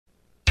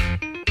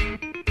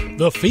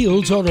The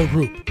Fields Auto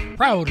Group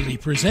proudly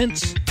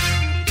presents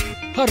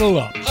Huddle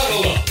Up,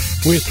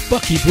 with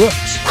Bucky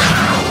Brooks,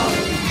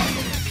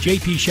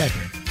 J.P.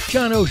 Shadrick,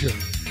 John Oehser,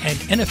 and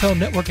NFL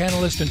Network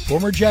analyst and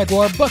former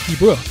Jaguar Bucky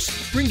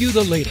Brooks bring you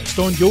the latest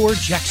on your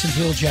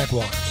Jacksonville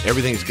Jaguars.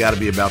 Everything's got to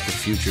be about the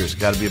future. It's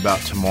got to be about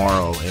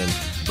tomorrow and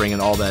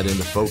bringing all that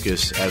into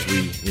focus as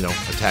we,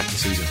 attack the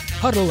season.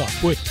 Huddle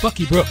Up with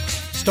Bucky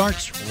Brooks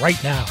starts right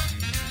now.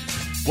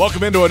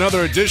 Welcome into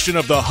another edition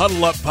of the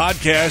Huddle Up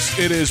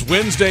Podcast. It is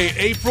Wednesday,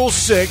 April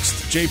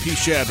 6th. J.P.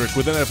 Shadrick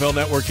with NFL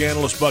Network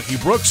analyst Bucky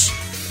Brooks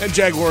and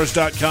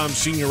Jaguars.com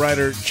senior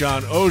writer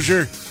John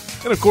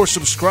Oehser. And, of course,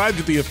 subscribe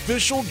to the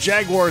official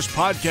Jaguars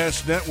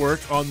Podcast Network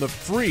on the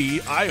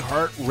free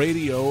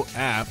iHeartRadio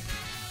app.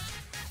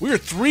 We are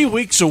 3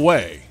 weeks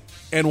away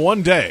and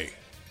 1 day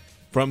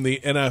from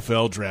the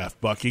NFL Draft.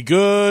 Bucky,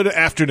 good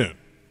afternoon.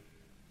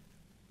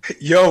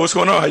 Yo, what's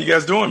going on? How you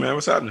guys doing, man?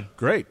 What's happening?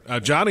 Great.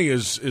 Johnny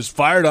is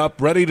fired up,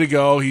 ready to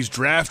go. He's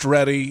draft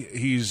ready.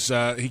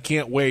 He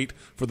can't wait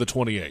for the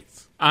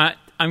 28th.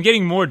 I'm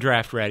getting more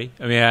draft ready.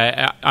 I mean,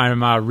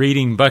 I'm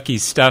reading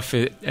Bucky's stuff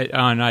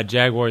on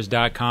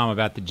Jaguars.com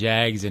about the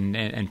Jags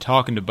and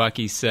talking to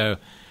Bucky, so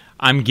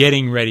I'm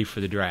getting ready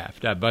for the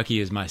draft. Bucky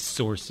is my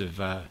source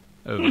of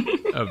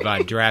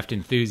draft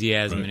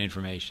enthusiasm and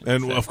information.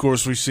 And, of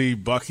course, we see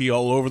Bucky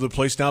all over the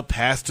place now.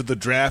 Path to the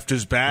Draft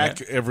is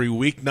back every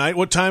weeknight.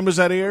 What time does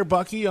that air,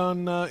 Bucky,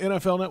 on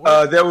NFL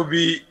Network? That would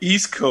be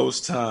East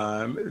Coast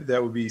time.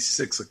 That would be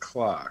 6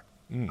 o'clock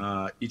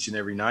each and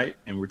every night,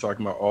 and we're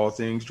talking about all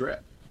things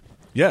draft.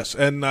 Yes,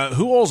 and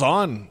who all's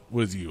on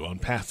with you on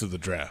Path to the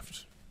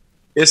Draft?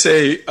 It's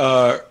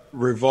a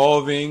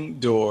revolving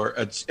door,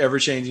 an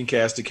ever-changing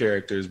cast of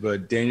characters,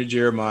 but Daniel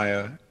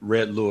Jeremiah,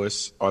 Red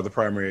Lewis are the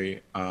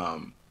primary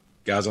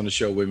guys on the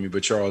show with me.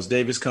 But Charles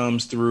Davis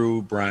comes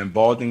through, Brian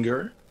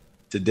Baldinger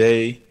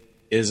today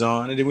is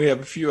on, and then we have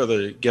a few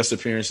other guest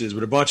appearances,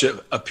 but a bunch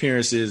of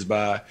appearances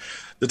by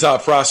the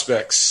top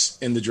prospects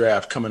in the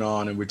draft coming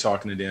on, and we're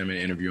talking to them and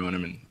interviewing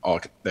them and all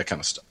that kind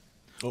of stuff.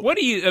 What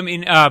do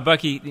you,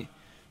 Bucky,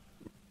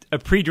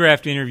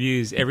 pre-draft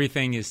interviews,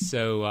 everything is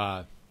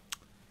so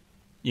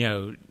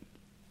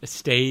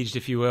staged,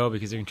 if you will,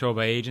 because they're controlled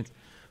by agents.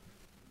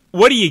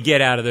 What do you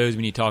get out of those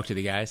when you talk to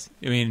the guys?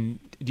 I mean,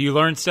 do you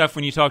learn stuff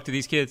when you talk to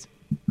these kids?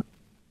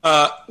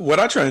 What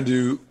I try and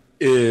do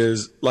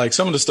is, like,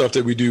 some of the stuff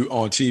that we do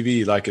on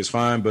TV, like, is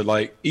fine, but,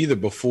 like, either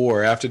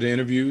before or after the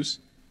interviews,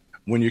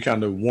 when you're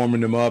kind of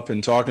warming them up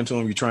and talking to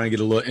them, you try and get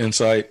a little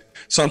insight.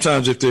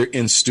 Sometimes if they're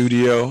in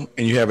studio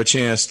and you have a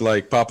chance to,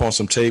 like, pop on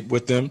some tape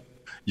with them,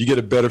 you get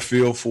a better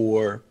feel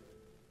for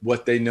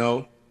what they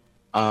know.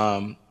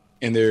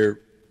 And their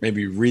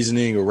maybe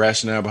reasoning or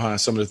rationale behind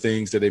some of the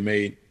things that they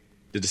made,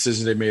 the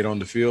decisions they made on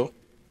the field.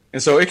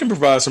 And so it can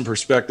provide some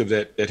perspective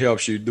that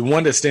helps you. The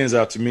one that stands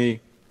out to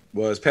me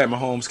was Pat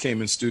Mahomes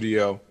came in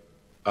studio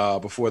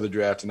before the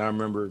draft. And I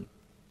remember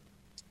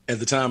at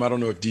the time, I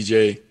don't know if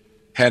DJ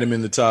had him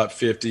in the top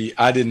 50.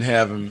 I didn't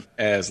have him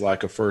as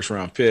like a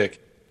first-round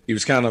pick. He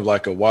was kind of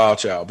like a wild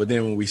child. But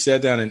then when we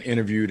sat down and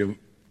interviewed him,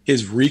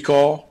 his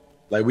recall,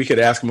 like we could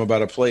ask him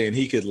about a play and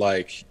he could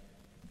like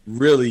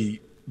really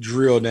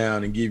drill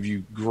down and give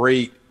you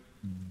great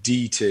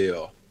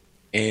detail,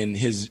 and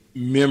his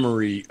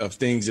memory of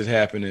things that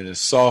happened in his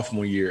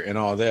sophomore year and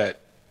all that,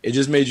 it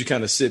just made you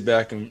kind of sit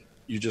back and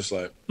you're just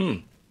like,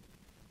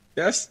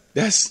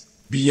 that's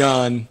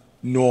beyond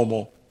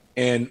normal.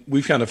 And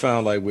we've kind of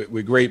found like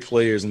with great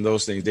players and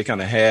those things, they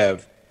kind of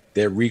have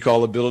that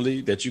recall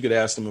ability that you could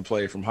ask them to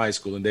play from high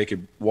school and they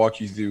could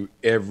walk you through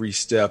every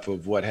step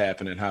of what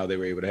happened and how they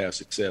were able to have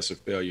success or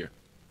failure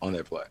on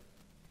that play.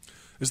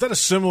 Is that a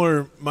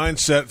similar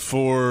mindset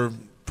for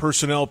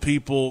personnel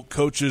people,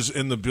 coaches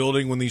in the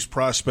building when these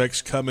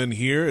prospects come in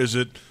here? Is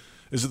it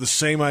the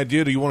same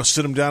idea? Do you want to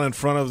sit them down in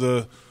front of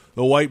the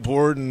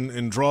whiteboard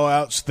and draw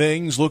out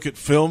things, look at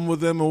film with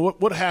them? And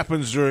what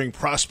happens during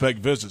prospect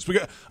visits?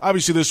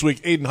 Obviously this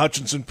week, Aiden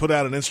Hutchinson put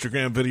out an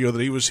Instagram video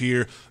that he was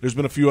here. There's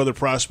been a few other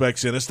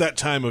prospects in. It's that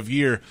time of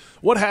year.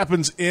 What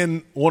happens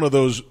in one of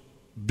those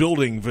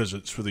building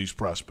visits for these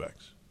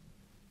prospects?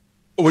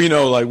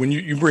 Well, like when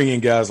you bring in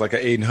guys like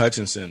Aiden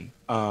Hutchinson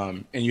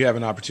and you have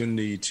an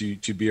opportunity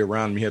to be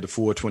around him, you have the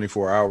full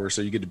 24 hours,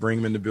 so you get to bring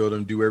him in the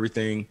building, do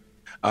everything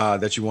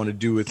that you want to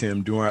do with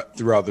him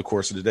throughout the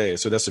course of the day.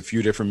 So that's a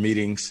few different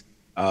meetings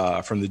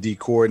from the D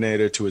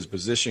coordinator to his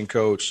position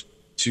coach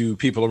to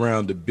people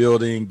around the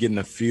building, getting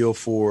a feel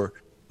for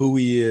who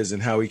he is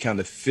and how he kind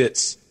of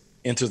fits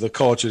into the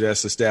culture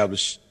that's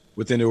established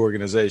within the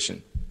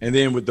organization. And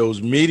then with those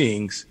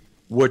meetings,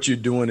 what you're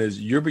doing is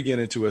you're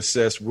beginning to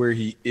assess where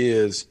he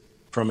is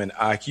from an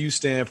IQ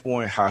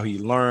standpoint, how he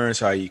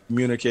learns, how he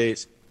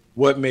communicates,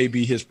 what may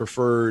be his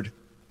preferred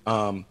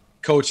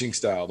coaching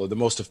style or the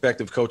most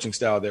effective coaching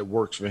style that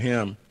works for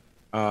him.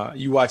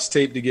 You watch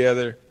tape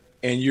together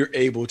and you're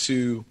able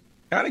to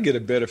kind of get a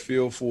better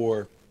feel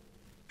for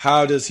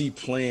how does he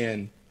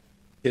plan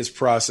his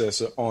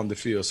process on the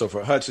field. So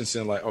for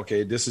Hutchinson, like,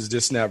 okay, this is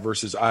this snap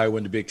versus Iowa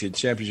in the Big Ten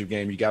championship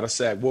game. You got a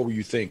sack. What were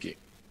you thinking?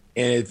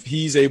 And if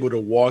he's able to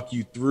walk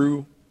you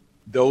through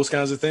those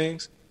kinds of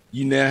things,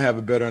 you now have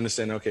a better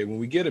understanding. Okay, when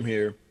we get him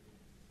here,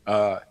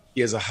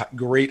 he has a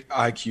great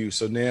IQ,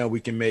 so now we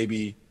can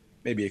maybe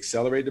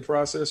accelerate the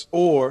process.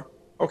 Or,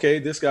 okay,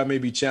 this guy may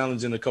be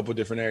challenged in a couple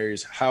different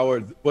areas.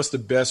 What's the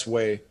best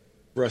way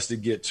for us to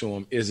get to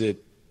him? Is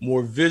it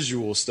more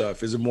visual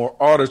stuff? Is it more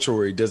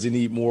auditory? Does he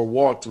need more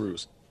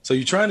walkthroughs? So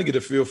you're trying to get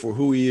a feel for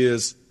who he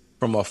is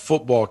from a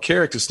football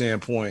character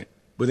standpoint,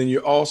 but then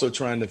you're also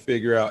trying to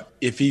figure out,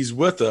 if he's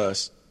with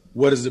us,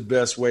 what is the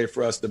best way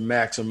for us to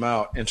max him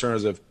out in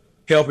terms of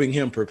helping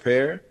him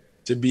prepare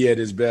to be at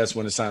his best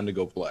when it's time to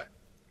go play.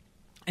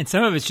 And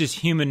some of it's just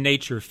human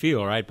nature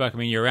feel, right, Buck? I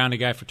mean, you're around a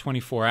guy for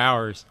 24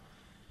 hours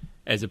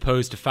as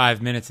opposed to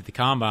 5 minutes at the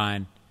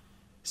combine.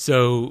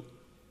 So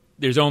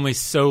there's only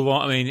so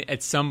long. I mean,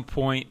 at some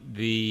point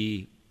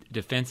the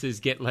defenses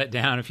get let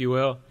down, if you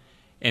will,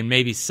 and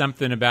maybe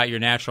something about your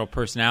natural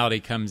personality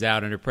comes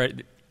out under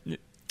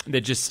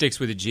that just sticks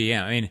with the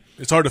GM. I mean,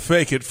 it's hard to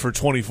fake it for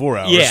 24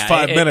 hours. Yeah,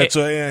 5 minutes,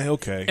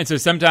 okay. And so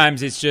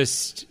sometimes it's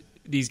just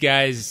these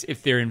guys,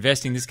 if they're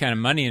investing this kind of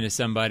money into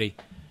somebody,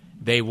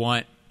 they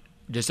want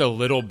just a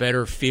little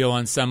better feel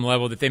on some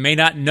level that they may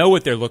not know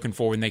what they're looking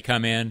for when they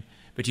come in,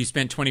 but you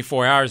spent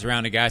 24 hours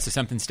around a guy, so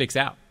something sticks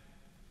out.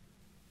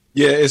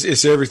 Yeah,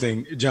 it's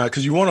everything, John,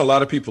 because you want a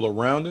lot of people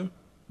around him,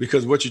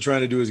 because what you're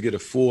trying to do is get a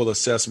full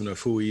assessment of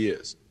who he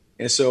is.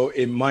 And so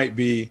it might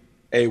be,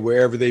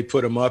 wherever they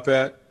put him up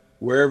at,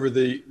 wherever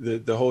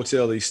the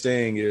hotel he's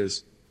staying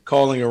is,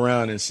 calling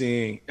around and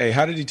seeing,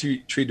 how did he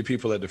treat the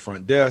people at the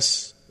front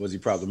desk? Was he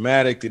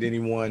problematic? Did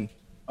anyone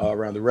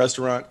around the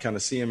restaurant kind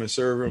of see him and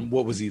serve him?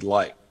 What was he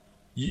like?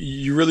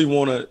 You really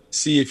want to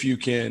see if you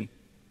can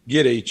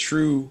get a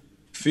true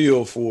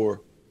feel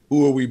for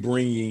who are we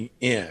bringing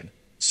in,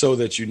 so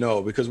that you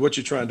know, because what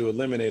you're trying to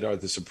eliminate are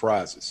the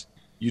surprises.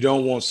 You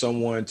don't want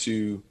someone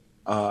to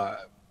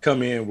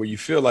come in where you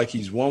feel like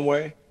he's one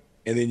way,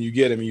 and then you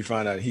get him and you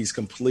find out he's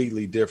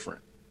completely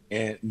different,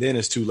 and then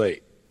it's too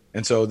late.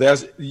 And so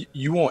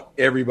you want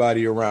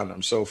everybody around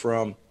them. So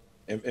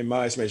in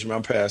my estimation,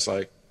 I'm past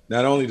like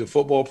not only the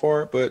football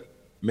part, but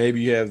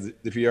maybe you have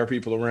the PR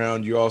people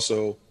around. You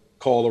also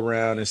call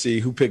around and see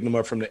who picked him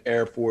up from the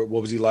airport.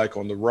 What was he like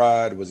on the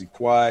ride? Was he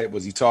quiet?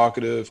 Was he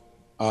talkative?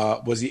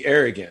 Was he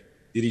arrogant?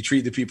 Did he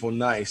treat the people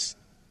nice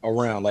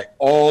around? Like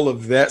all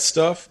of that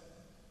stuff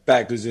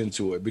factors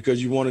into it,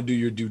 because you want to do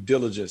your due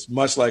diligence.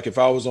 Much like if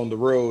I was on the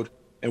road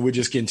and we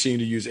just continue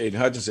to use Aiden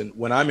Hutchinson,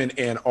 when I'm in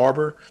Ann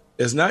Arbor,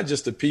 it's not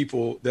just the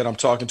people that I'm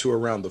talking to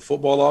around the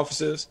football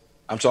offices.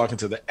 I'm talking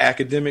to the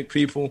academic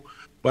people,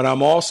 but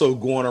I'm also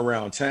going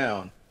around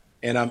town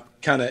and I'm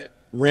kind of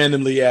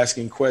randomly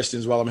asking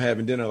questions while I'm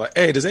having dinner. Like,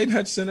 hey, does Aiden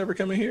Hutchinson ever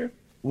come in here?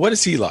 What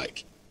is he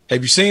like?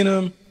 Have you seen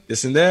him?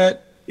 This and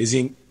that. Is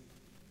he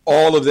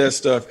all of that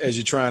stuff as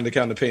you're trying to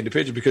kind of paint the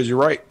picture? Because you're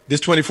right. This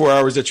 24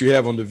 hours that you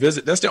have on the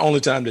visit, that's the only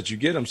time that you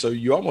get him. So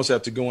you almost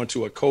have to go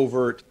into a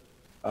covert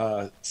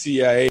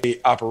CIA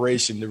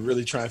operation to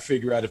really try and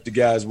figure out if the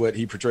guy is what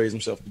he portrays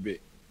himself to be.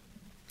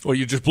 Well,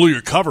 you just blew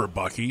your cover,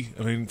 Bucky.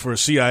 I mean, for a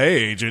CIA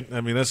agent,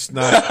 I mean, that's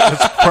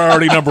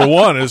priority number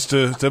one is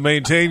to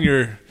maintain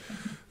your,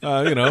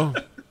 come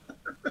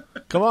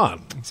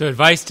on. So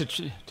advice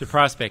to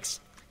prospects,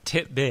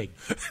 tip big.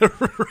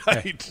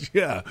 Right,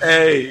 yeah.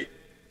 Hey,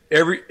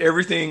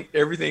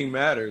 everything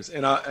matters.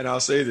 And I'll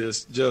say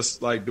this,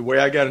 just like the way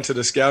I got into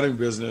the scouting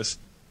business,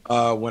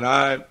 when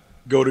I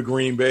go to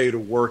Green Bay to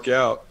work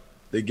out,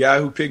 the guy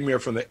who picked me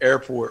up from the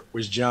airport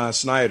was John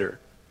Snyder,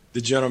 the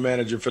general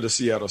manager for the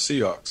Seattle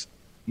Seahawks.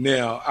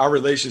 Now, our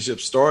relationship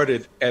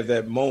started at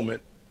that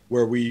moment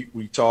where we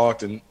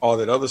talked and all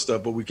that other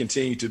stuff, but we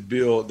continued to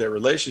build that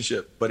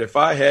relationship. But if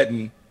I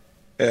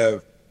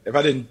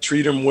didn't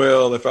treat him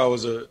well, if I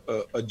was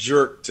a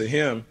jerk to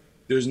him,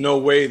 there's no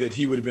way that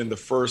he would have been the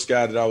first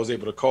guy that I was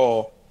able to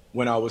call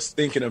when I was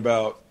thinking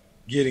about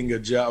getting a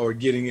job or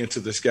getting into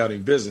the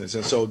scouting business.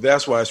 And so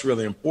that's why it's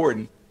really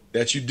important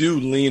that you do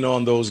lean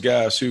on those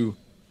guys who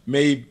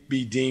may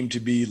be deemed to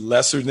be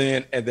lesser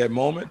than at that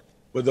moment,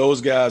 but those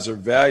guys are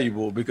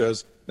valuable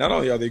because not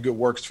only are they good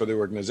workers for the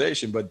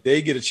organization, but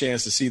they get a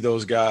chance to see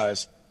those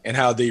guys and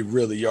how they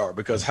really are,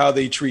 because how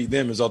they treat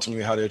them is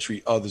ultimately how they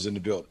treat others in the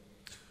building.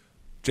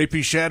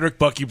 JP Shadrick,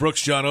 Bucky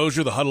Brooks, John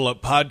Oehser, the Huddle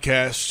Up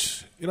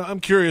Podcast. I'm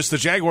curious, the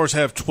Jaguars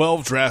have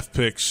 12 draft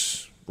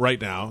picks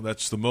right now.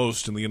 That's the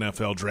most in the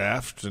NFL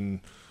draft, and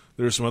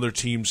there's some other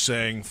teams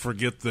saying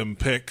forget them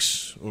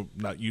picks,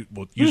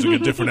 using a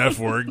different F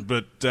word,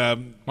 but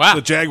wow.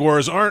 The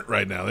Jaguars aren't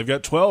right now. They've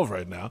got 12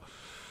 right now.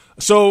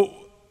 So,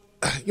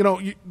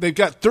 they've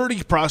got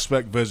 30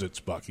 prospect visits,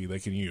 Bucky, they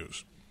can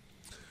use.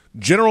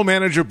 General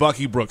Manager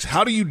Bucky Brooks,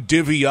 how do you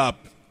divvy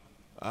up,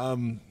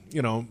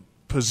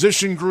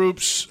 position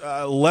groups,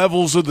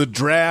 levels of the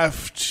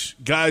draft,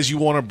 guys you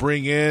want to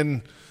bring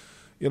in?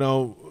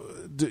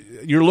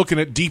 You're looking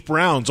at deep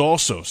rounds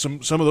also. Some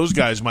of those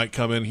guys might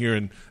come in here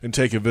and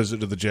take a visit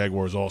to the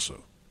Jaguars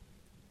also.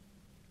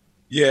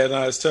 Yeah,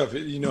 no, it's tough.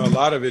 A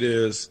lot of it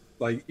is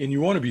like, and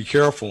you want to be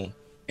careful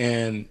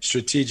and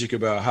strategic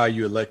about how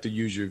you elect to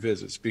use your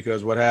visits,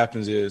 because what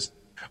happens is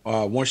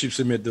Once you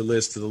submit the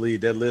list to the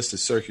league, that list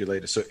is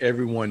circulated so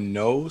everyone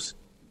knows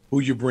who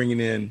you're bringing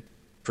in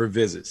for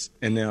visits.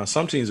 And now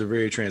some teams are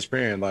very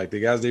transparent. Like the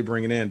guys they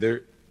bringing in,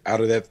 they're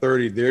out of that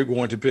 30, they're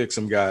going to pick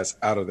some guys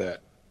out of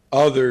that.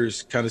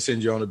 Others kind of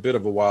send you on a bit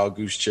of a wild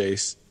goose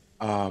chase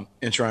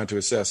in trying to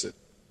assess it.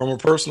 From a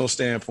personal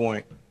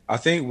standpoint, I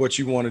think what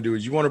you want to do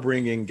is you want to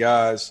bring in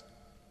guys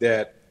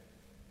that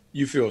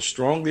you feel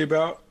strongly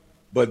about,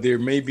 but there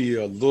may be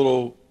a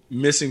little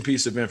missing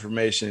piece of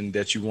information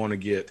that you want to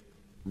get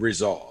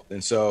resolved.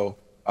 And so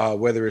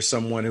whether it's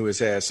someone who has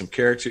had some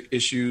character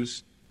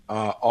issues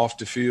off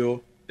the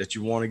field that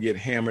you want to get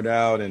hammered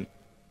out and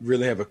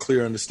really have a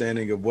clear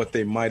understanding of what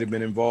they might have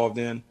been involved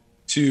in,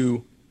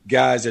 to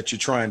guys that you're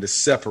trying to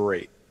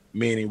separate,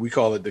 meaning we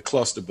call it the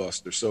cluster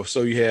buster.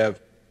 So you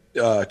have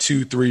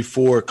 2, 3,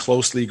 4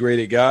 closely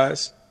graded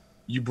guys.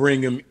 You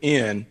bring them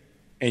in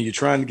and you're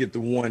trying to get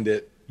the one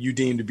that you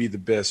deem to be the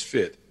best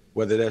fit,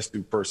 whether that's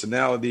through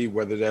personality,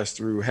 whether that's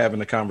through having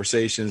the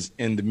conversations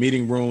in the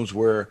meeting rooms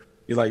where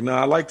you're like, no,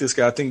 I like this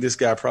guy. I think this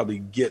guy probably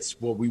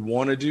gets what we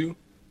want to do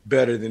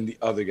better than the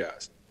other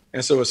guys.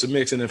 And so it's a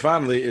mix. And then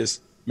finally is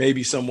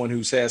maybe someone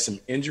who's had some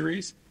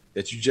injuries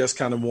that you just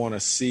kind of want to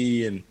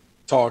see and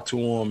talk to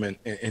them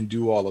and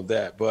do all of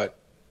that. But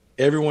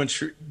everyone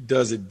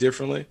does it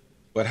differently.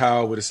 But how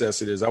I would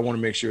assess it is I want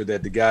to make sure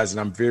that the guys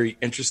that I'm very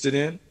interested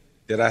in,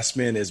 that I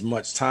spend as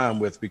much time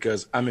with,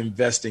 because I'm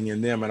investing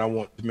in them and I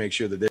want to make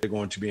sure that they're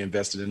going to be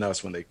invested in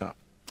us when they come.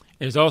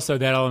 There's also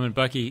that element,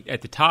 Bucky,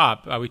 at the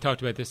top. We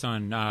talked about this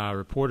on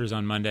Reporters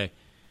on Monday.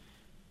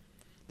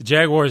 The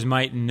Jaguars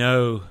might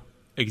know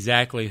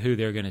exactly who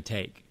they're going to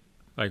take.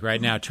 Like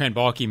right now, Trent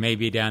Baalke may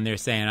be down there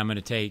saying, I'm going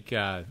to take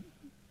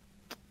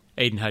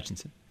Aiden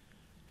Hutchinson.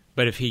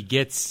 But if he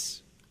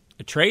gets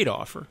a trade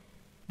offer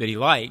that he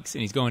likes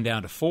and he's going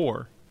down to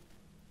 4,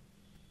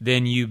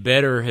 then you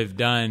better have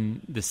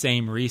done the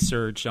same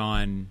research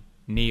on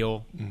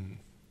Neal,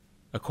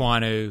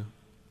 Ekwonu,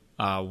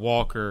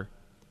 Walker,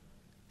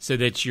 so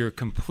that you're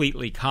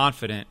completely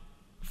confident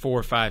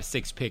 4, 5,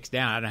 6 picks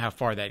down. I don't know how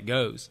far that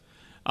goes.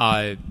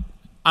 I'm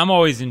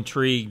always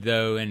intrigued,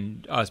 though,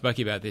 and I asked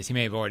Bucky about this. He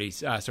may have already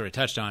sort of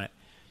touched on it.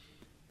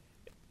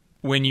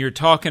 When you're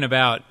talking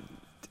about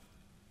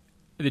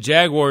the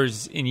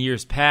Jaguars in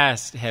years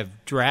past have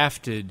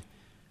drafted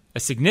a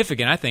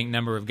significant, I think,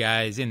 number of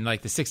guys in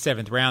like the 6th,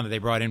 7th round that they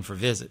brought in for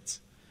visits.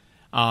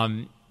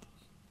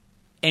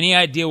 Any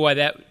idea why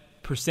that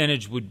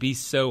percentage would be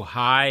so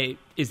high?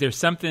 Is there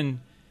something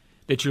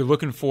that you're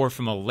looking for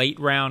from a late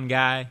round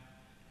guy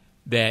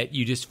that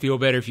you just feel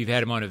better if you've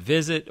had him on a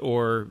visit?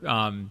 Or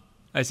I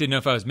just didn't know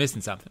if I was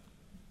missing something.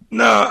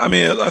 No, I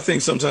mean, I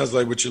think sometimes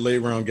like with your late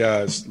round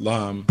guys,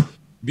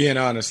 being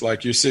honest,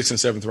 like your 6th and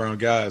 7th round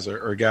guys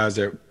are guys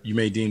that you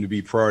may deem to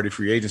be priority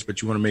free agents,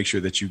 but you want to make sure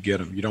that you get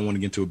them. You don't want to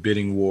get into a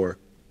bidding war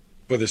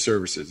for their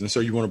services. And so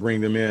you want to bring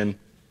them in.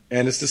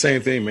 And it's the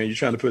same thing, man. You're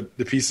trying to put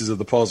the pieces of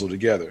the puzzle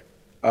together.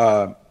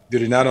 Do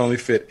they not only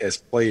fit as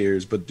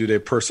players, but do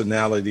their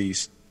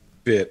personalities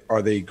fit?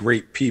 Are they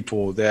great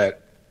people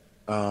that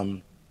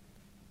kind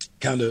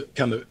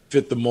of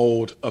fit the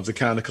mold of the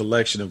kind of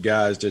collection of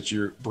guys that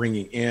you're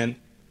bringing in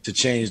to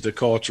change the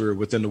culture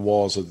within the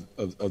walls of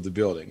the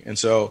building? And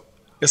so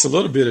it's a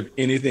little bit of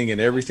anything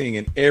and everything,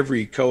 and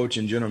every coach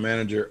and general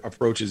manager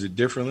approaches it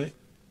differently.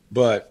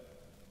 But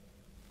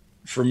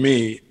for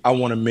me, I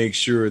want to make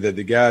sure that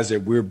the guys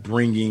that we're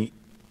bringing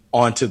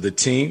onto the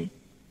team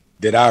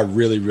that I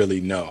really, really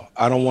know.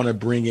 I don't want to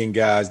bring in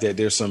guys that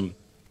there's some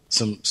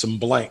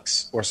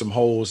blanks or some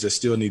holes that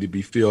still need to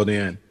be filled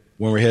in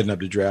when we're heading up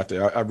the draft.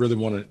 I really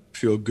want to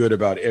feel good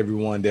about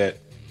everyone that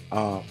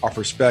are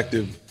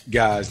prospective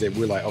guys that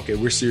we're like, okay,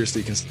 we're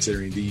seriously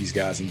considering these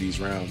guys in these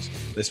rounds.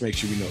 Let's make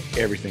sure we know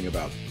everything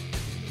about them.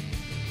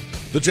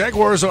 The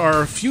Jaguars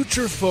are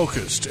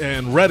future-focused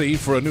and ready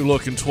for a new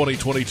look in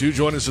 2022.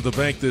 Join us at the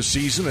bank this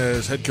season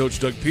as head coach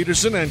Doug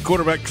Peterson and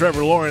quarterback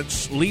Trevor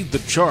Lawrence lead the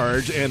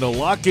charge. And to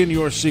lock in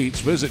your seats,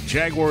 visit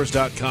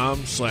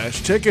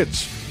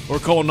jaguars.com/tickets or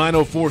call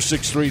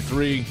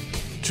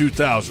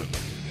 904-633-2000.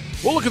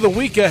 We'll look at the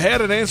week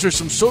ahead and answer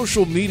some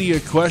social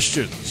media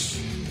questions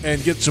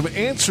and get some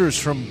answers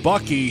from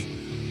Bucky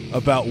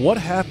about what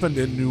happened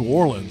in New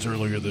Orleans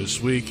earlier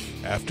this week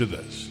after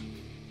this.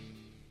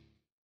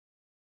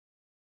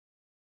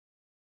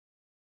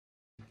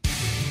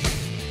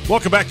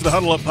 Welcome back to the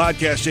Huddle Up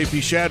Podcast. JP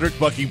Shadrick,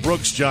 Bucky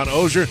Brooks, John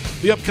Oehser.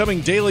 The upcoming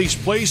Daily's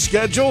Play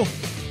schedule.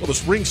 Well, the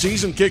spring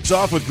season kicks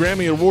off with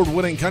Grammy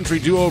Award-winning country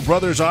duo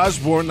Brothers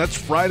Osborne. That's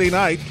Friday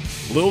night.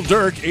 Lil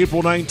Durk,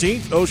 April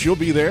 19th. Oehser, you'll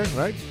be there,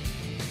 right?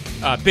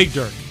 Big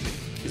Durk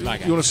is my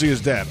guy. You want to see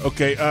his dad.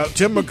 Okay.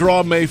 Tim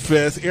McGraw, May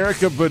 5th.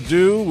 Erykah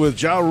Badu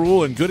with Ja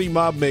Rule and Goody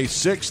Mob, May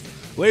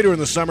 6th. Later in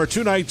the summer,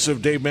 2 nights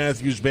of Dave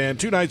Matthews Band,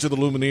 2 nights of the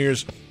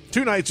Lumineers,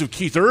 2 nights of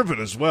Keith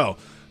Urban as well.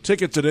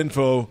 Tickets and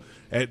info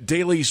at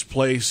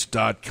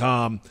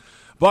dailysplace.com.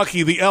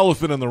 Bucky, the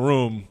elephant in the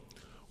room.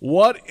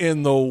 What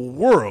in the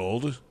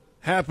world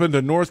happened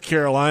in North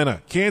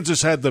Carolina?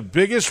 Kansas had the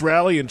biggest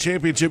rally in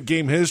championship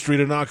game history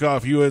to knock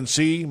off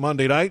UNC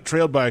Monday night,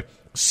 trailed by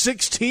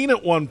 16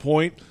 at one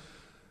point.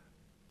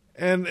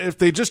 And if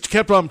they just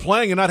kept on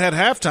playing and not had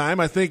halftime,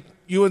 I think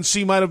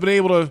UNC might have been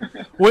able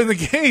to win the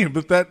game.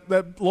 But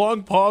that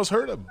long pause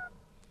hurt them.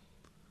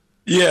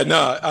 Yeah,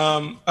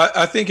 no.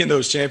 I think in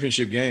those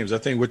championship games, I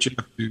think what you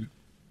have to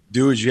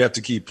do is you have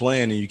to keep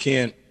playing, and you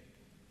can't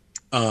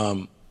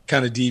kind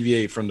of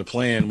deviate from the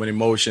plan when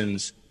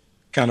emotions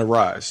kind of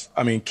rise.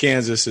 I mean,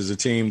 Kansas is a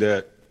team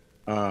that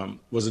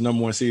was the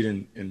number one seed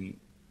in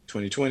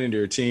 2020.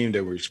 They're a team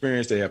that were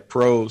experienced. They have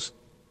pros.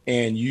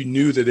 And you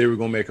knew that they were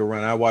going to make a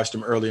run. I watched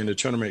them early in the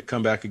tournament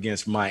come back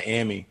against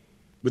Miami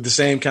with the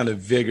same kind of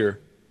vigor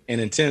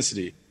and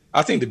intensity.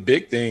 I think the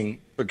big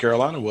thing for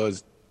Carolina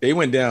was they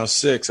went down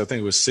 6. I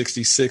think it was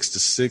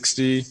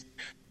 66-60,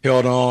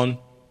 held on,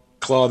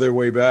 clawed their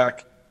way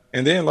back.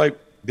 And then,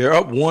 they're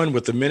up 1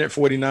 with a minute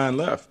 49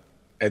 left.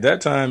 At that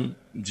time,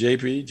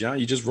 JP, John,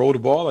 you just roll the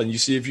ball and you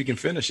see if you can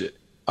finish it.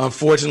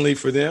 Unfortunately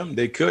for them,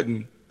 they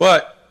couldn't.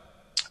 But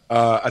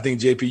I think,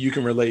 JP, you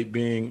can relate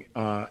being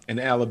an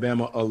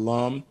Alabama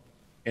alum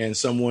and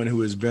someone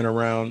who has been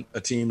around a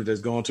team that has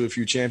gone to a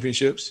few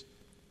championships.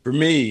 For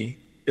me,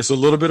 it's a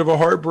little bit of a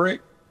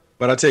heartbreak,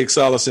 but I take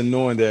solace in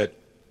knowing that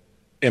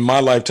in my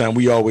lifetime,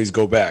 we always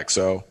go back.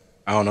 So,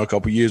 I don't know, a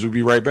couple of years, we'll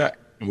be right back,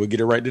 and we'll get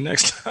it right the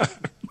next time.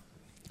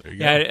 There you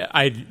go. Yeah,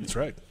 that's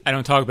right. I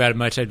don't talk about it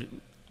much.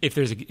 If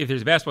there's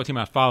a basketball team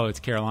I follow, it's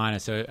Carolina.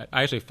 So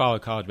I actually follow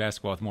college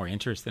basketball with more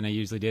interest than I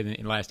usually did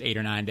in the last 8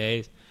 or 9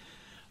 days.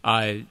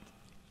 It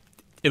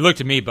looked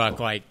to me, Buck,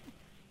 like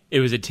it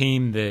was a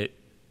team that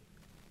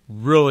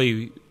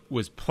really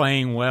was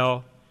playing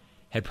well,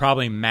 had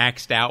probably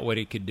maxed out what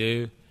it could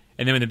do,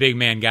 and then when the big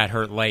man got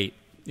hurt late,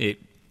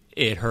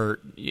 it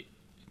hurt.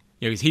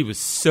 Because he was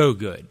so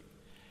good,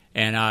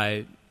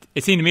 and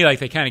it seemed to me like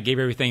they kind of gave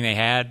everything they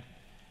had,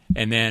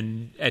 and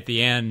then at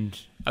the end,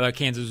 I thought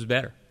Kansas was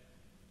better.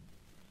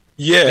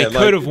 Yeah, they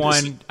could have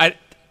won. I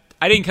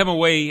didn't come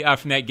away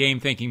from that game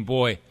thinking,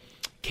 boy,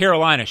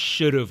 Carolina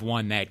should have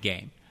won that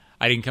game.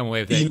 I didn't come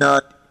away with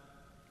that.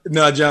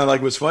 No, John,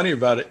 what's funny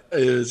about it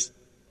is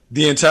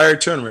the entire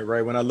tournament,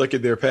 right? When I look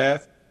at their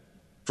path,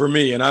 for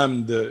me, and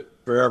I'm the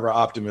forever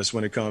optimist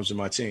when it comes to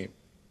my team,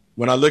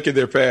 when I look at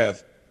their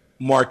path,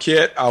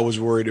 Marquette, I was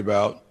worried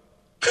about.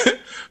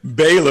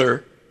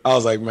 Baylor, I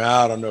was like, man,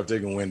 I don't know if they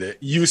can win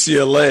that.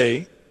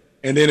 UCLA,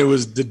 and then it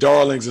was the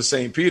Darlings of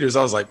St. Peter's.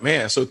 I was like,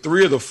 man, so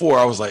 3 of the 4,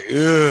 I was like,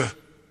 ugh,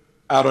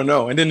 I don't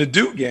know. And then the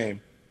Duke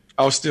game,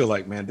 I was still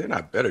like, man, they're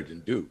not better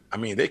than Duke. I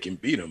mean, they can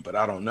beat them, but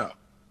I don't know.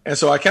 And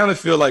so I kind of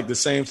feel like the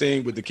same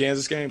thing with the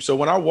Kansas game. So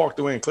when I walked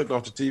away and clicked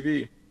off the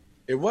TV,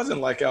 it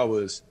wasn't like I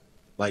was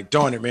like,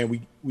 darn it, man,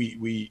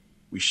 we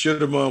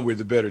should have won. We're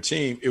the better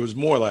team. It was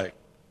more like,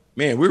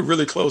 man, we were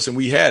really close and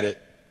we had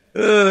it.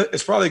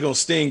 It's probably going to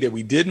sting that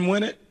we didn't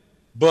win it.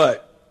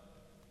 But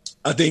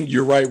I think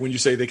you're right when you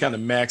say they kind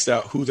of maxed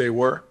out who they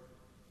were.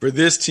 For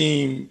this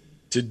team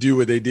to do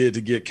what they did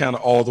to get kind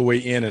of all the way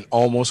in and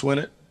almost win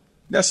it,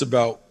 that's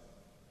about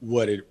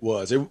what it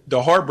was.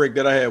 The heartbreak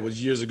that I had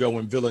was years ago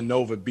when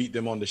Villanova beat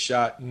them on the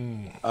shot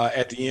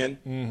at the end.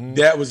 Mm-hmm.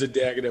 That was a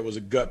dagger. That was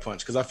a gut punch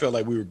because I felt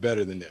like we were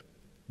better than them.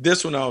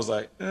 This one I was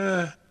like, it'd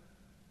have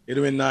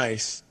been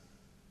nice,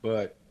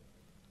 but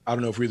I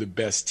don't know if we're the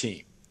best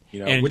team.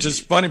 Which is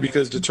funny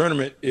because the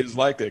tournament is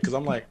like that because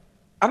I'm like,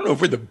 I don't know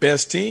if we're the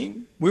best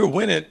team. We'll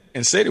win it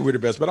and say that we're the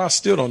best, but I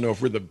still don't know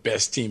if we're the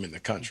best team in the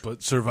country.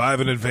 But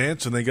survive and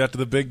advance, and they got to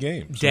the big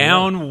game. So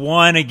down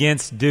 1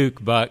 against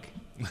Duke, Buck.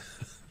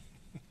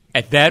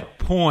 At that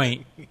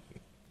point,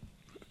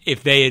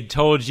 if they had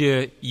told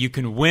you you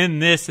can win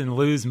this and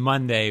lose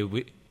Monday,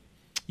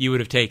 you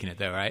would have taken it,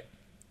 though, right?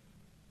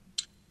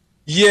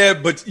 Yeah,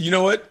 but you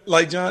know what,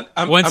 John?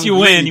 Once you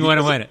win, you want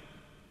to win it.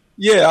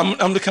 Yeah,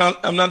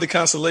 I'm not the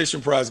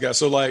consolation prize guy.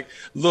 So,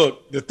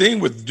 look, the thing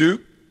with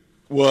Duke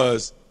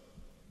was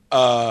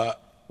when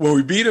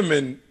we beat them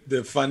in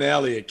the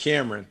finale at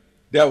Cameron,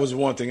 that was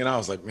one thing. And I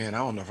was like, man, I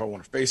don't know if I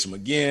want to face them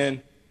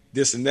again,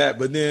 this and that.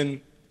 But then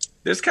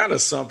there's kind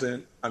of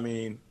something. I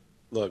mean,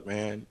 look,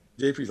 man,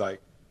 JP's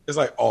it's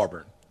like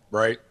Auburn,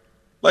 right?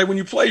 Like when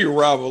you play your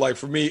rival,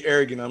 for me,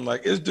 arrogant, I'm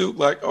like, it's Duke,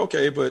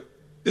 okay, but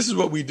this is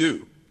what we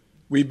do.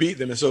 We beat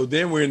them. And so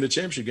then we're in the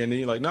championship game. And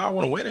you're like, no, I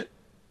want to win it.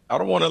 I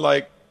don't want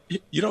to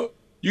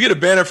you get a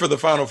banner for the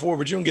Final Four,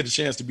 but you don't get a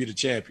chance to be the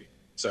champion.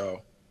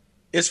 So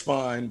it's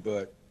fine,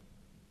 but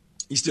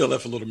he still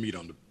left a little meat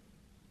on the.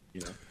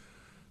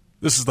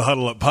 This is the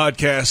Huddle Up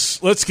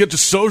Podcast. Let's get to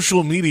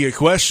social media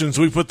questions.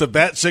 We put the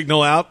bat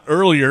signal out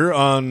earlier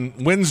on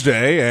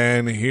Wednesday,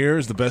 and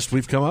here's the best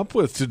we've come up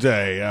with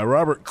today.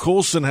 Robert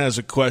Coulson has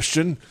a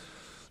question.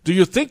 Do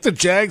you think the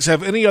Jags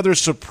have any other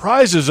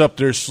surprises up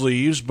their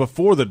sleeves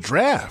before the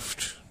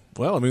draft?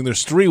 Well, I mean,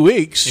 there's 3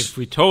 weeks. If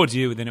we told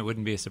you, then it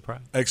wouldn't be a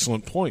surprise.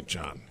 Excellent point,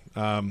 John.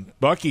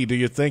 Bucky, do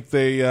you think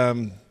they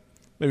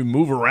maybe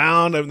move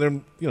around? I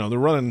mean, they're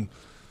running,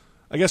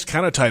 I guess,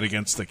 kind of tight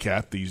against the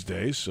cap these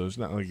days, so it's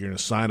not like you're going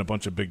to sign a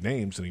bunch of big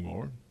names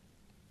anymore.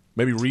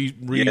 Maybe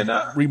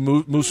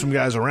move some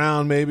guys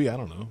around, maybe. I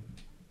don't know.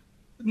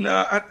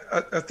 No,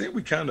 I think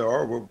we kind of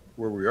are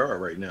where we are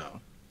right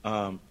now.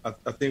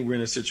 I think we're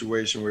in a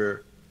situation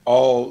where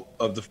all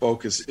of the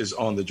focus is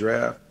on the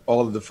draft.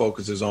 All of the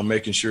focus is on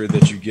making sure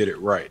that you get it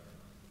right.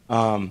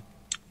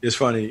 It's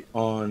funny,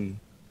 on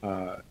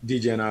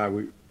DJ and I,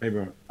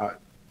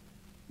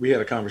 we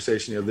had a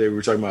conversation the other day. We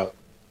were talking about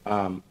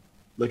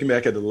looking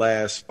back at the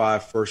last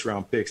 5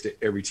 first-round picks that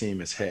every team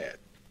has had.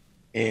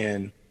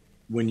 And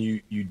when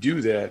you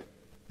do that,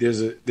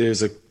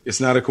 it's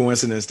not a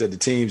coincidence that the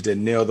teams that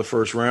nail the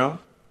first round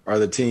are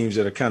the teams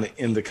that are kind of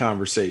in the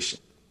conversation.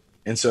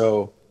 And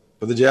so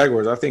for the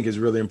Jaguars, I think it's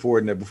really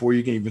important that before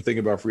you can even think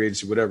about free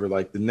agency, whatever,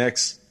 like the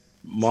next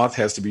month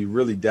has to be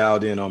really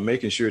dialed in on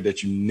making sure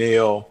that you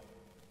nail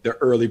the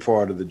early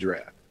part of the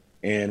draft.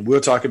 And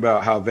we'll talk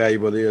about how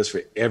valuable it is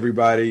for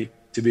everybody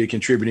to be a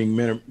contributing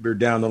member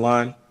down the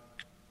line.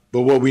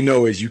 But what we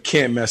know is you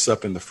can't mess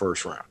up in the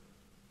first round.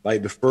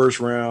 Like the first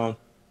round,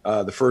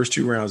 the first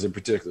 2 rounds in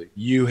particular,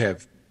 you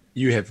have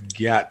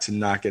got to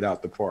knock it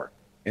out the park.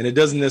 And it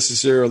doesn't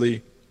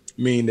necessarily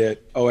mean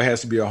that, it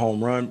has to be a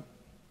home run,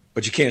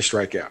 but you can't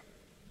strike out.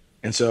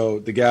 And so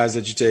the guys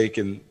that you take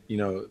in,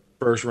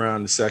 first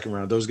round, the second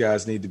round, those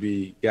guys need to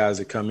be guys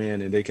that come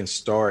in and they can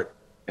start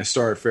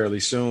fairly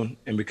soon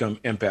and become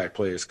impact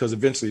players, because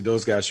eventually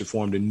those guys should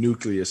form the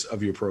nucleus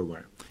of your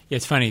program. Yeah,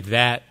 it's funny,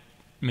 that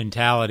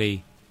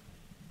mentality,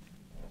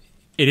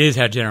 it is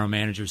how general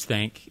managers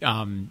think.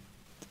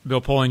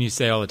 Bill Polian used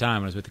to say all the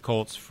time when I was with the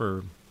Colts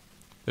for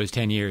those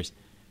 10 years,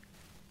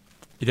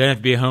 it doesn't have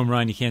to be a home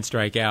run. You can't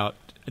strike out.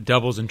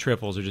 Doubles and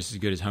triples are just as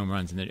good as home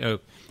runs.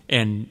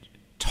 And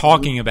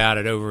talking about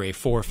it over a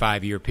 4 or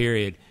 5 year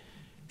period,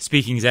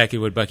 speaking exactly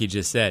what Bucky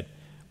just said,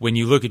 when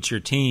you look at your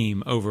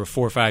team over a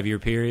 4 or 5 year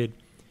period,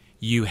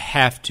 you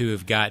have to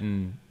have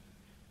gotten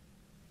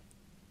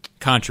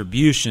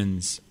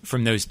contributions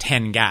from those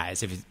 10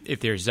 guys.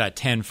 If there's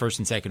 10 first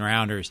and second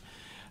rounders,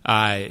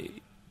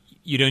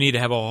 you don't need to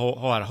have a whole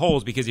lot of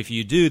holes, because if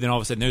you do, then all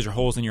of a sudden those are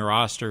holes in your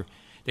roster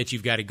that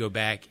you've got to go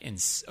back and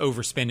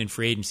overspend in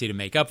free agency to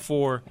make up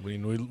for. I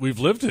mean, we've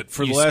lived it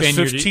for the last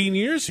 15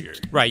 years here.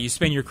 Right. You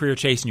spend your career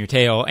chasing your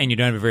tail, and you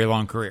don't have a very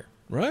long career.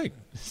 Right.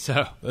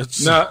 So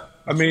that's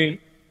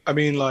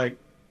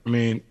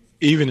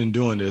even in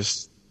doing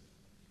this,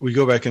 we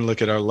go back and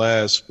look at our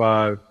last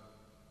 5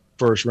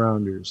 first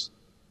rounders.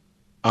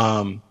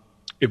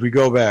 If we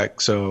go back,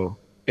 so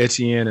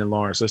Etienne and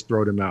Lawrence, let's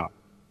throw them out.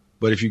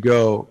 But if you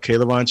go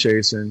K'Lavon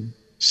Chaisson,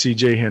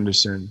 C.J.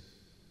 Henderson,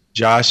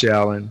 Josh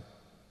Allen,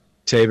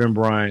 Taven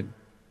Bryan,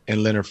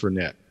 and Leonard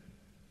Fournette.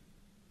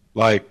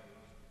 Like,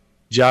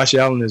 Josh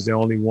Allen is the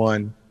only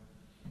one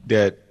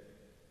that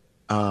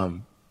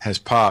has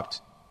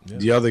popped. Yeah.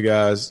 The other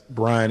guys,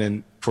 Bryan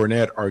and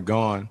Fournette, are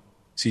gone.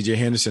 C.J.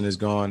 Henderson is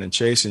gone, and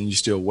Chaisson you're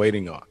still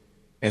waiting on.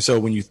 And so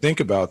when you think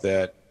about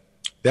that,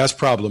 that's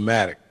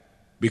problematic,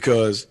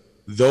 because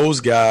those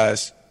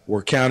guys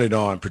were counted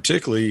on,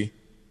 particularly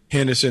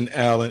Henderson,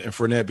 Allen, and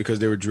Fournette, because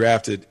they were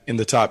drafted in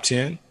the top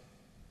 10.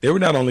 They were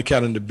not only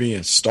counted to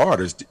being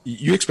starters.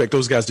 You expect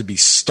those guys to be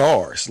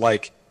stars,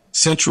 like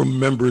central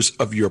members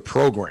of your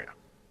program.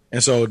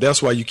 And so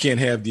that's why you can't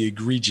have the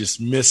egregious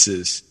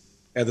misses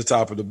at the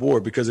top of the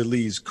board, because it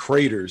leaves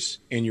craters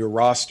in your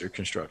roster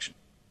construction.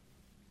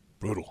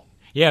 Brutal.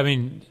 Yeah, I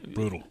mean,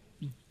 brutal.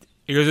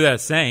 It goes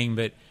without saying,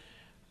 but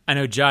I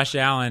know Josh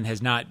Allen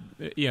has not,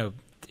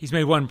 he's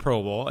made 1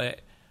 Pro Bowl.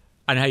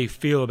 I know how you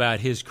feel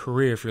about his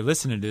career if you're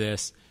listening to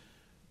this,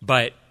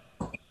 but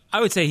I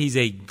would say he's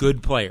a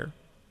good player.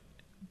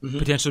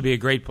 Potentially be a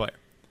great player.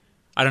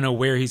 I don't know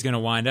where he's going to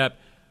wind up,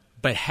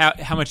 but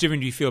how much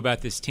different do you feel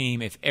about this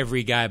team if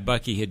every guy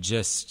Bucky had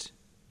just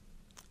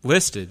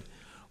listed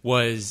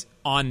was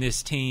on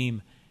this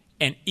team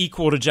and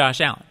equal to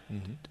Josh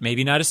Allen?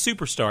 Maybe not a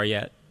superstar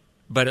yet,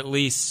 but at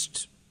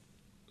least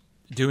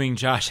doing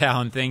Josh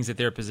Allen things at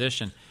their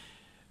position.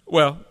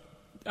 Well,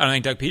 I don't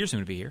think Doug Peterson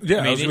would be here.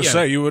 Yeah, I was going to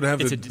say, you would have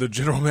the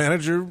general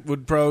manager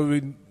would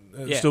probably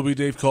still be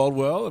Dave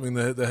Caldwell. I mean,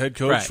 the head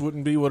coach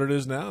wouldn't be what it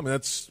is now. I mean,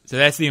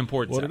 that's the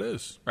importance. What it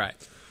is, right?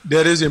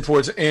 That is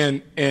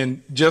important,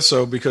 and just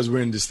so, because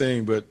we're in this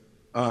thing, but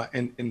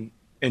and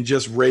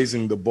just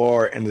raising the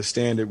bar and the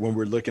standard when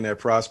we're looking at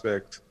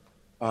prospects.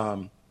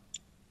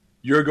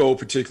 Your goal,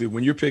 particularly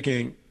when you're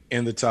picking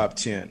in the top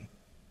 10,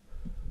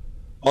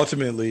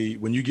 ultimately,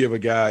 when you give a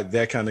guy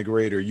that kind of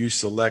grade, or you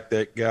select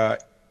that guy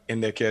in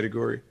that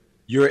category,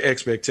 your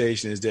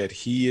expectation is that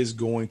he is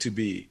going to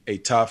be a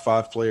top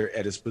 5 player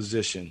at his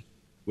position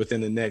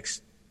within the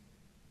next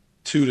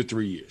 2 to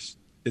 3 years.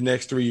 The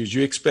next 3 years,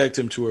 you expect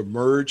him to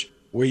emerge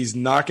where he's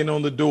knocking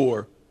on the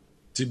door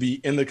to be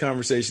in the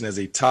conversation as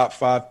a top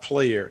 5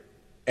 player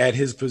at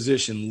his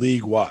position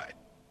league-wide.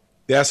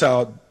 That's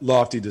how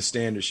lofty the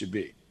standard should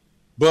be.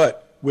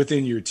 But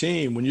within your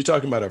team, when you're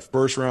talking about a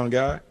first-round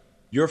guy,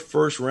 your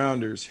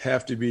first-rounders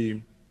have to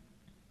be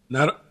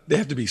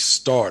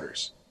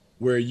starters,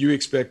 where you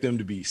expect them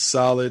to be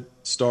solid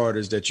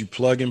starters that you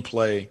plug and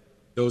play.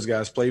 Those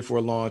guys play for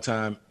a long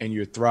time, and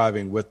you're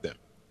thriving with them.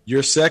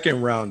 Your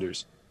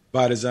second-rounders,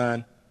 by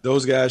design,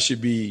 those guys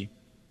should be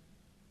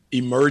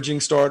emerging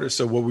starters.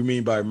 So what we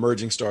mean by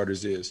emerging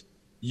starters is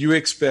you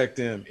expect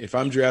them, if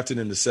I'm drafted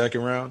in the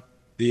second round,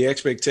 the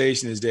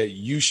expectation is that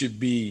you should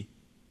be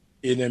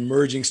an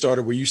emerging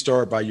starter where you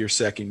start by your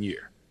second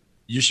year.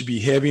 You should be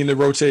heavy in the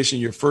rotation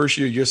your first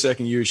year. Your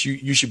second year,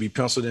 you should be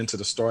penciled into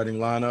the starting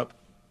lineup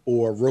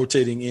or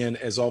rotating in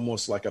as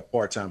almost like a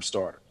part-time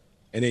starter.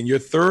 And then your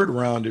third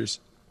rounders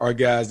are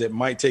guys that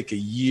might take a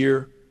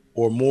year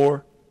or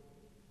more,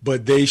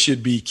 but they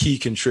should be key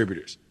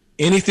contributors.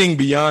 Anything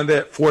beyond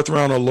that, fourth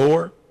round or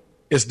lower,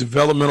 is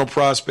developmental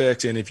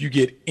prospects. And if you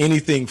get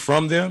anything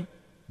from them,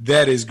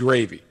 that is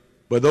gravy.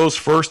 But those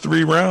first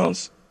 3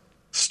 rounds,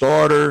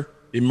 starter,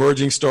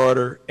 emerging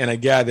starter, and a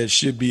guy that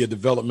should be a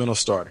developmental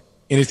starter.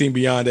 Anything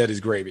beyond that is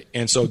gravy.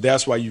 And so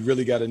that's why you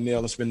really got to nail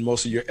and spend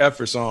most of your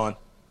efforts on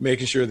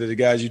making sure that the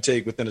guys you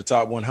take within the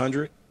top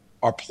 100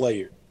 are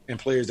players and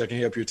players that can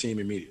help your team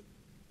immediately.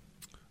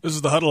 This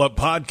is the Huddle Up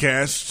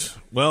podcast.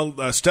 Well,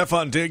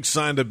 Stefon Diggs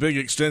signed a big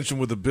extension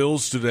with the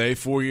Bills today.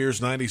 4 years,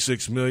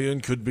 $96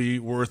 million. Could be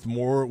worth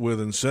more with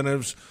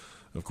incentives.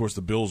 Of course,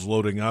 the Bills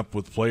loading up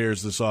with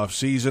players this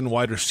offseason.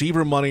 Wide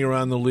receiver money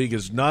around the league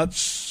is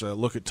nuts.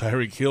 Look at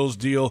Tyreek Hill's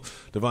deal,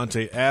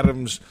 Devontae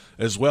Adams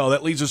as well.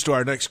 That leads us to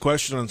our next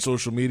question on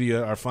social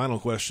media, our final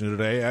question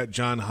today, at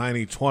John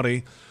Heine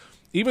 20.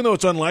 Even though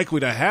it's unlikely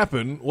to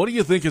happen, what do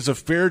you think is a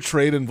fair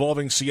trade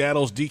involving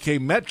Seattle's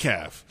DK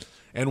Metcalf?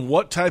 And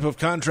what type of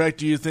contract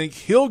do you think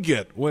he'll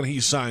get when he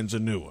signs a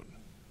new one?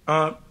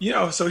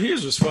 So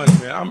here's what's funny,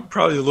 man. I'm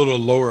probably a little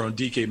lower on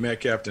DK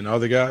Metcalf than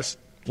other guys.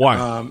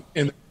 Why?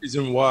 And the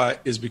reason why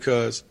is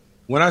because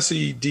when I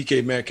see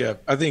DK Metcalf,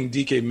 I think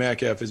DK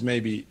Metcalf is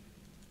maybe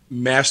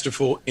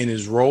masterful in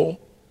his role,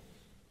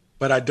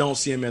 but I don't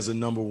see him as a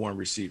number one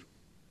receiver.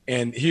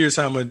 And here's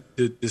how I'm going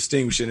to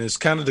distinguish it. And it's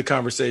kind of the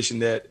conversation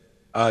that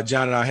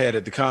John and I had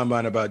at the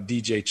Combine about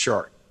DJ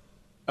Chark.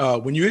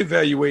 When you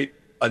evaluate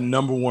a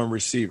number one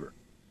receiver,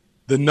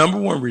 the number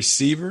one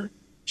receiver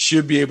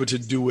should be able to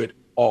do it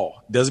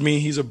all. Doesn't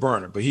mean he's a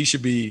burner, but he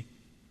should be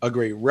a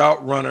great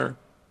route runner.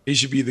 He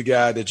should be the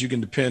guy that you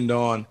can depend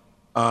on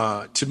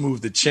to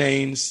move the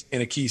chains in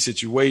a key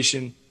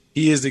situation.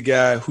 He is the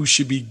guy who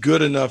should be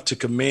good enough to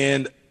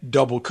command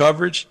double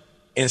coverage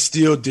and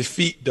still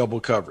defeat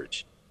double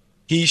coverage.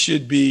 He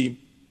should be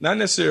not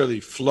necessarily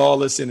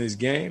flawless in his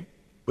game,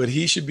 but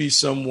he should be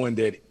someone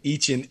that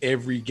each and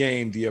every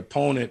game the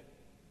opponent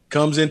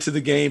comes into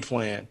the game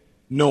plan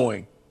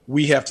knowing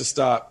we have to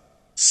stop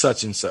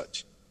such and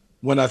such.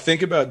 When I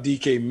think about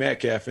DK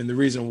Metcalf and the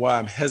reason why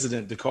I'm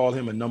hesitant to call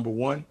him a number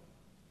one,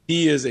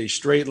 he is a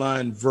straight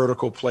line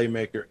vertical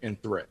playmaker and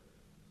threat.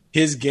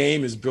 His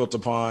game is built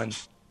upon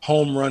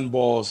home run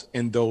balls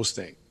and those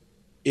things.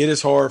 It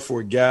is hard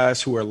for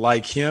guys who are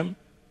like him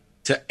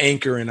to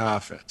anchor an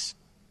offense.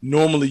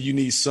 Normally you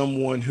need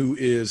someone who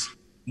is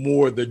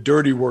more the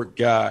dirty work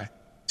guy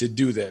to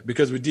do that.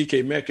 Because with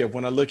DK Metcalf,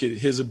 when I look at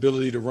his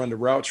ability to run the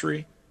route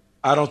tree,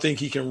 I don't think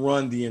he can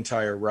run the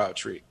entire route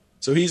tree.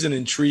 So he's an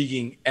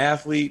intriguing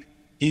athlete.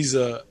 He's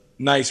a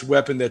nice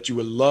weapon that you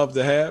would love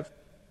to have.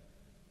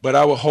 But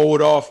I would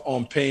hold off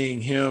on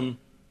paying him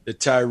the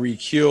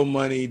Tyreek Hill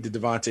money, the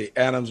Devontae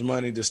Adams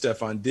money, the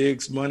Stefon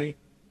Diggs money,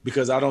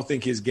 because I don't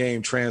think his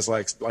game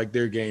translates like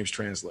their games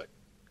translate.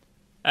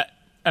 That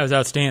was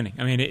outstanding.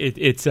 I mean,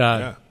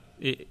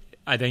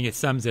 I think it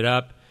sums it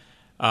up.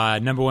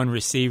 Number one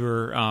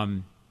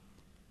receiver.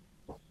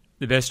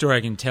 The best story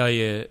I can tell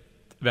you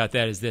about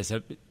that is this.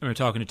 I remember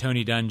talking to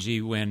Tony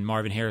Dungy when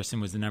Marvin Harrison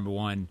was the number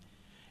one,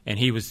 and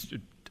he was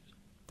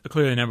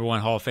clearly the number one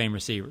Hall of Fame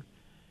receiver.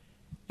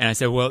 And I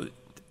said, well,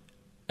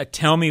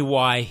 tell me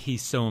why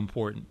he's so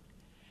important.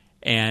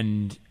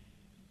 And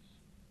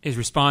his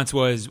response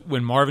was,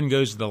 when Marvin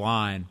goes to the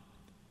line,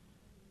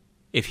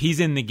 if he's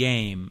in the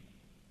game,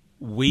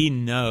 we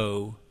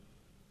know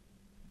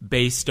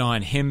based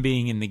on him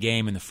being in the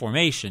game and the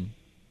formation,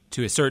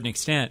 to a certain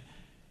extent,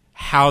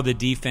 how the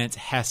defense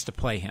has to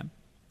play him.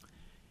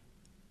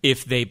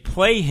 If they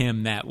play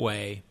him that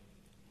way,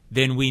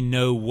 then we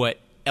know what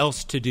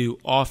else to do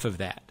off of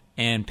that,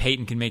 and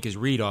Peyton can make his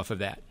read off of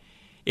that.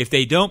 If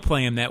they don't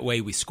play him that way,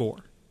 we score.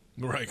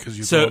 Right, because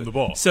you throw him the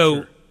ball. So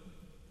sure.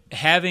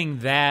 Having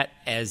that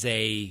as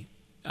a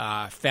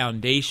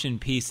foundation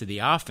piece of the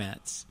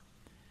offense,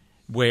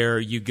 where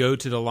you go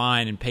to the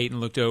line and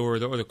Peyton looked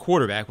over, or the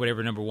quarterback,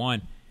 whatever, number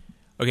one,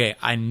 okay,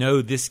 I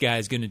know this guy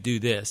is going to do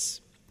this.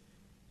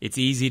 It's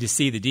easy to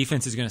see the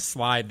defense is going to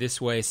slide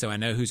this way, so I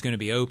know who's going to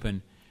be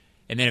open.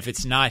 And then if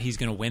it's not, he's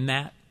going to win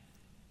that.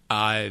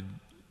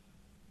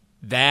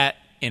 That,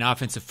 in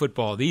offensive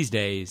football these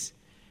days,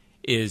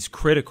 is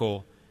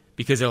critical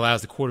because it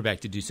allows the quarterback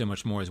to do so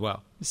much more as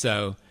well.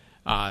 So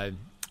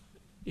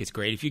it's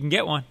great if you can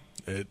get one.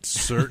 It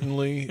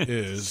certainly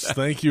is.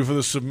 Thank you for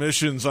the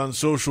submissions on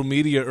social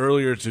media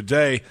earlier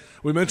today.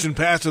 We mentioned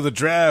Pass to the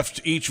Draft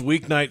each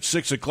weeknight,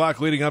 6 o'clock,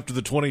 leading up to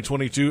the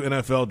 2022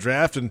 NFL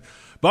Draft. And,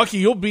 Bucky,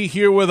 you'll be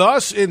here with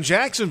us in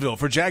Jacksonville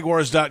for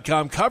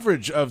Jaguars.com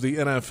coverage of the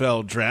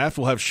NFL Draft.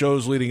 We'll have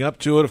shows leading up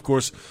to it. Of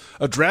course,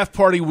 a draft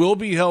party will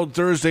be held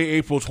Thursday,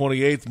 April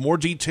 28th. More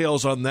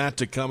details on that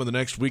to come in the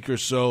next week or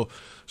so.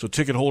 So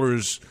ticket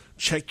holders,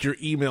 check your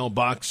email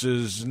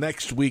boxes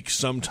next week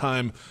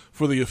sometime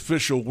for the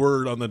official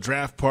word on the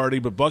draft party.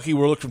 But, Bucky,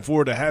 we're looking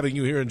forward to having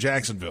you here in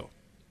Jacksonville.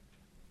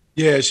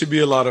 Yeah, it should be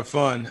a lot of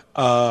fun.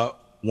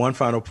 One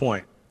final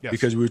point,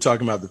 because we were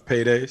talking about the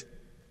paydays.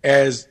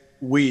 As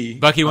we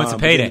Bucky wants a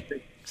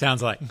payday,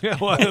 sounds like. Yeah,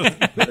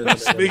 well,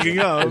 speaking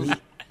of.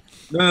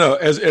 No.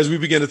 As we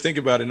begin to think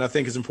about it, and I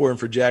think it's important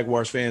for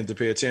Jaguars fans to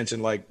pay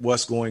attention, like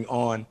what's going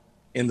on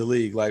in the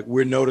league. Like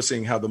we're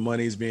noticing how the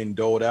money is being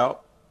doled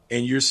out,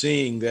 and you're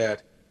seeing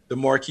that the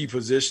marquee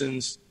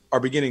positions are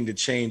beginning to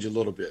change a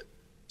little bit.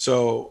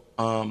 So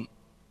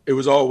it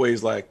was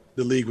always like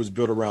the league was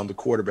built around the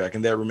quarterback,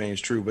 and that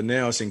remains true. But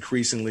now it's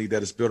increasingly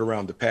that it's built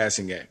around the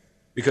passing game,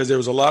 because there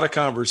was a lot of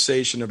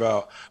conversation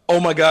about, oh,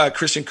 my God,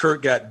 Christian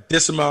Kirk got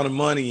this amount of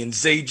money, and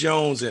Zay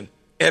Jones and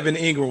Evan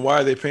Ingram,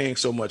 why are they paying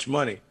so much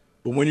money?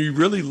 But when you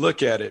really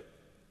look at it,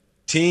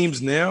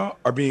 teams now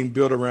are being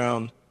built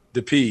around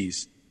the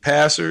P's: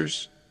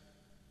 passers,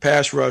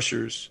 pass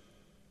rushers,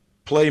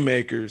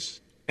 playmakers,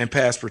 and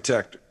pass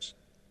protectors.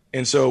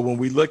 And so when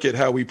we look at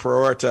how we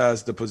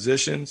prioritize the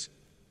positions,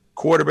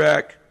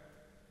 quarterback,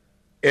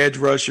 edge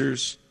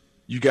rushers,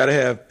 you got to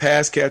have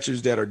pass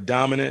catchers that are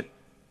dominant,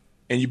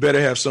 and you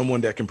better have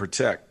someone that can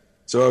protect.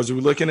 So as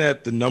we're looking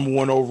at the number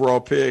 1 overall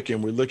pick,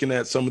 and we're looking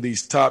at some of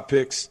these top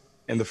picks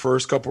in the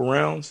first couple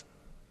rounds,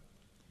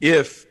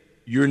 if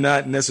you're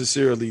not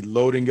necessarily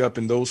loading up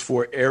in those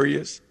 4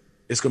 areas,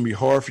 it's going to be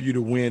hard for you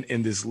to win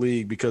in this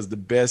league, because the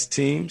best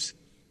teams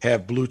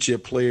have blue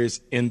chip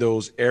players in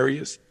those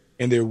areas,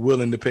 and they're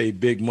willing to pay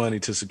big money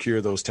to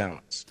secure those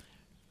talents.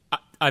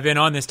 I've been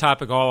on this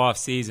topic all off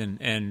season,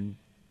 and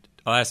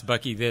I'll ask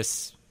Bucky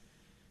this.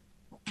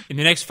 In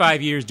the next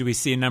 5 years, do we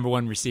see a number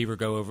 1 receiver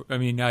go over?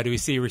 Do we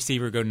see a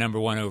receiver go number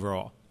 1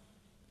 overall?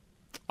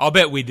 I'll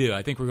bet we do.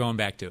 I think we're going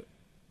back to it.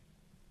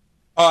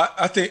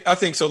 I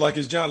think so. Like,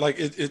 it's John. Like,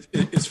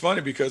 it's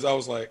funny because I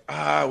was like,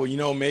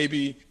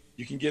 maybe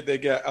you can get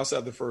that guy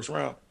outside the first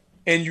round,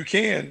 and you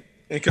can.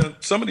 And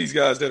some of these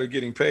guys that are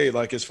getting paid,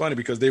 like, it's funny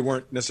because they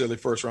weren't necessarily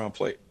first round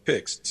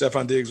picks.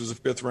 Stephon Diggs was a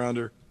 5th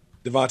rounder.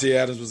 Devontae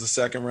Adams was a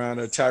 2nd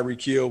rounder.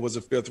 Tyreek Hill was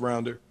a 5th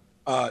rounder.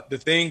 The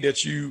thing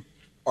that you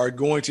are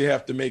going to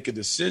have to make a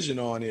decision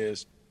on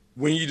is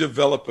when you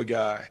develop a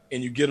guy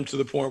and you get him to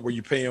the point where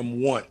you pay him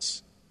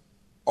once,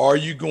 are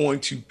you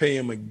going to pay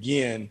him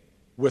again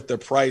with the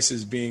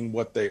prices being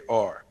what they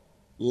are?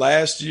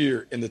 Last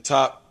year in the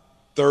top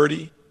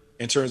 30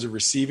 in terms of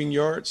receiving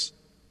yards,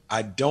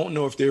 I don't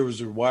know if there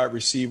was a wide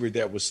receiver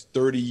that was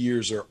 30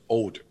 years or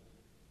older.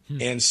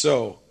 And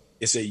so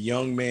it's a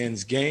young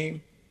man's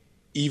game,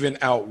 even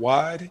out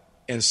wide.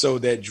 And so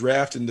that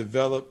draft and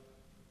develop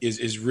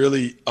is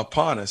really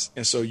upon us.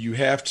 And so you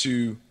have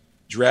to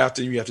draft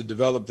and you have to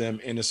develop them.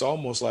 And it's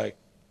almost like,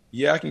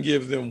 I can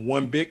give them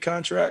one big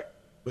contract,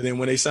 but then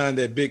when they sign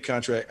that big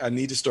contract, I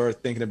need to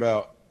start thinking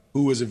about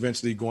who is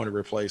eventually going to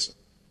replace them,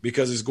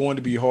 because it's going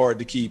to be hard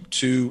to keep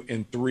 2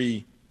 and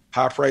 3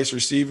 high-priced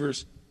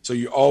receivers. So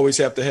you always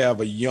have to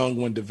have a young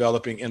one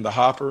developing in the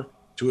hopper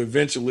to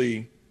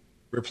eventually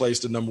replace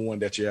the number 1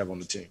 that you have on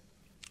the team.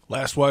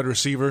 Last wide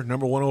receiver,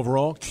 number 1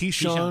 overall,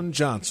 Keyshawn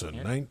Johnson,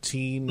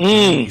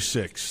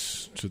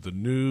 1996 to the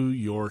New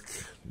York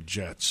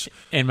Jets.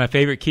 And my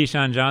favorite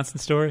Keyshawn Johnson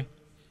story,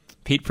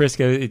 Pete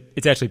Prisco.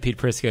 It's actually Pete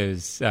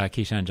Prisco's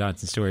Keyshawn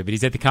Johnson story, but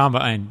he's at the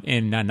Combine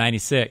in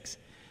 96.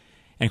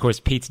 And, of course,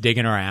 Pete's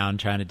digging around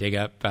trying to dig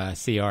up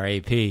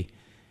CRAP.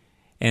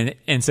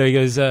 And so he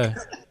goes, hey,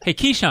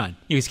 Keyshawn.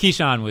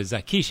 Keyshawn was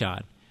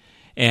Keyshawn.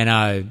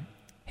 And,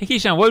 hey,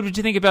 Keyshawn, what did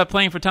you think about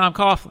playing for Tom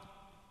Coughlin?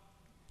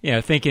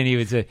 Thinking he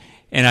was and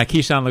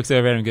Keyshawn looks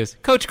over at him and goes,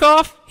 Coach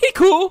Cough, he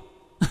cool.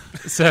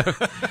 So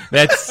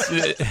that's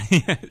didn't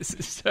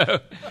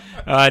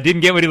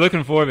get what he's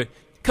looking for, but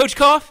Coach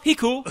Cough, he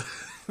cool.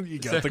 You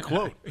got the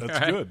quote.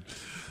 That's right. Good.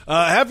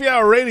 Happy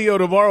Hour Radio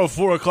tomorrow,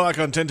 4 o'clock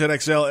on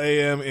 1010XL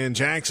AM in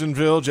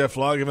Jacksonville. Jeff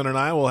Lageman and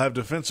I will have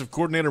defensive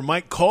coordinator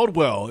Mike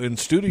Caldwell in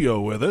studio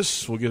with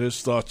us. We'll get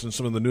his thoughts on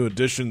some of the new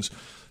additions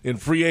in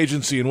free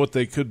agency and what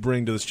they could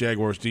bring to this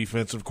Jaguars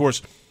defense. Of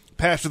course,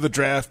 Path to the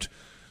Draft,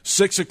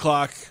 6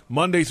 o'clock,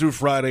 Monday through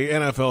Friday,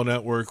 NFL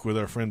Network with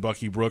our friend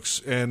Bucky Brooks.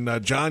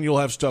 And, John, you'll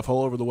have stuff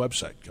all over the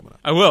website coming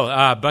up. I will.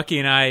 Bucky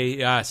and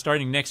I,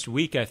 starting next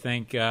week, I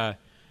think,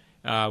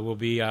 will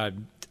be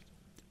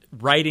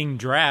writing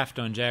draft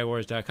on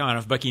Jaguars.com. I don't know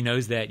if Bucky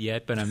knows that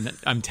yet, but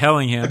I'm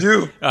telling him. I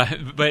do. I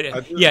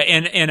do. Yeah,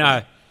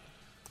 and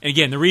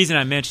again, the reason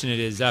I mention it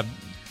is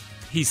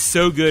he's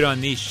so good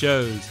on these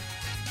shows,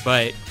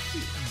 but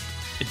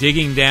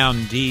digging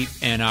down deep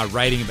and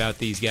writing about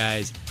these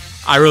guys,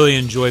 I really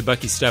enjoy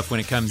Bucky's stuff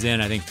when it comes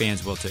in. I think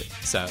fans will too.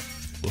 So,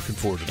 looking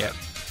forward to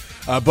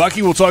that.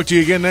 Bucky, we'll talk to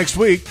you again next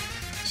week.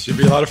 Should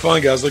be a lot of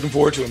fun, guys. Looking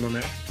forward to it, my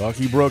man.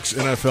 Bucky Brooks,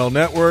 NFL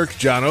Network.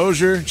 John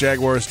Ogier,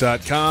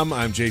 Jaguars.com.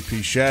 I'm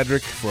JP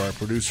Shadrick. For our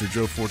producer,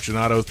 Joe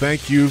Fortunato,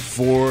 thank you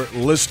for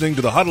listening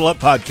to the Huddle Up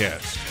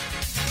Podcast.